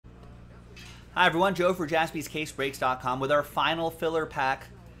Hi everyone, Joe for JaspysCaseBreaks.com with our final filler pack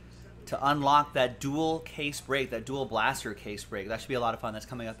to unlock that dual case break, that dual blaster case break. That should be a lot of fun. That's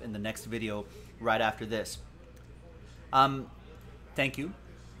coming up in the next video right after this. Thank you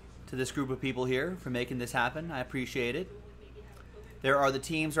to this group of people here for making this happen. I appreciate it. There are the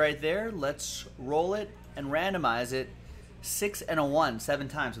teams right there. Let's roll it and randomize it. 6 and a 1, 7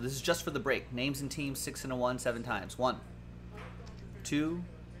 times. So this is just for the break. Names and teams, 6 and a 1, 7 times. 1, 2,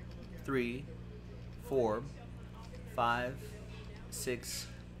 3, 4, 5, 6,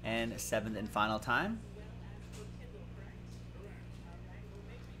 and 7th and final time.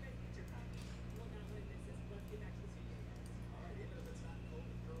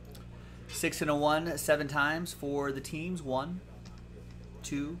 Six and a 1, 7 times for the teams. 1,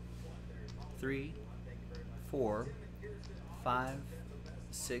 2, 3, 4, 5,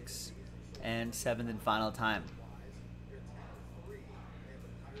 6, and 7th and final time.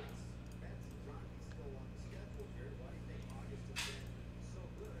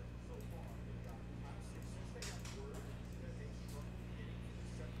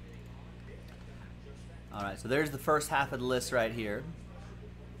 All right, so there's the first half of the list right here.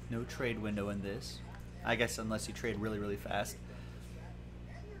 No trade window in this. I guess unless you trade really, really fast.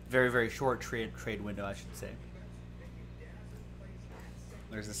 Very, very short trade window, I should say.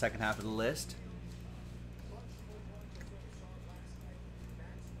 There's the second half of the list.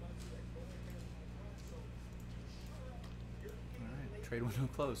 All right, trade window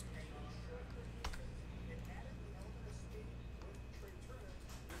closed.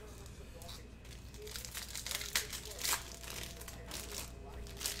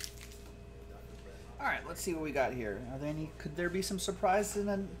 All right, let's see what we got here. Are there any? Could there be some surprises in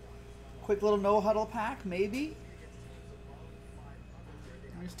a quick little no huddle pack? Maybe.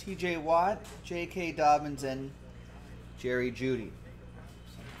 There's T.J. Watt, J.K. Dobbins, and Jerry Jeudy.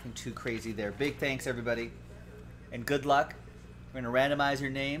 Nothing too crazy there. Big thanks, everybody, and good luck. We're going to randomize your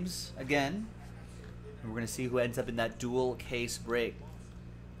names again, and we're going to see who ends up in that dual case break.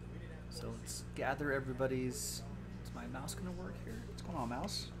 So let's gather everybody's. Is my mouse going to work here? What's going on,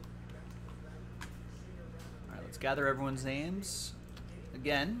 mouse? All right, let's gather everyone's names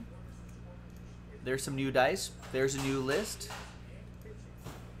again. There's some new dice. There's a new list.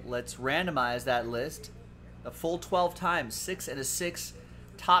 Let's randomize that list a full 12 times, 6 and a 6,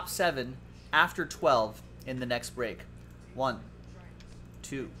 top 7 after 12 in the next break. 1,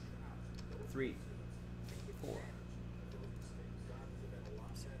 2, 3, 4,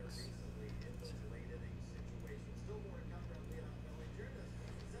 6,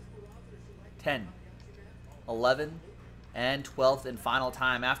 10, 11, and 12th and final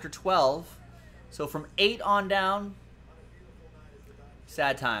time after 12. So from 8 on down,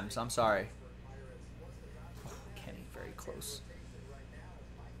 sad times. I'm sorry. Oh, Kenny, very close.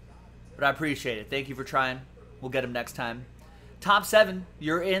 But I appreciate it. Thank you for trying. We'll get him next time. Top 7,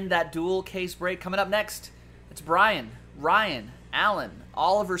 you're in that dual case break. Coming up next, it's Brian, Ryan, Alan,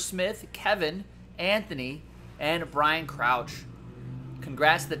 Oliver Smith, Kevin, Anthony, and Brian Crouch.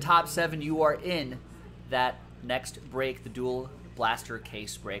 Congrats to the top 7. You are in that next break, the dual blaster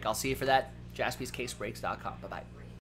case break. I'll see you for that. JaspysCaseBreaks.com. Bye-bye.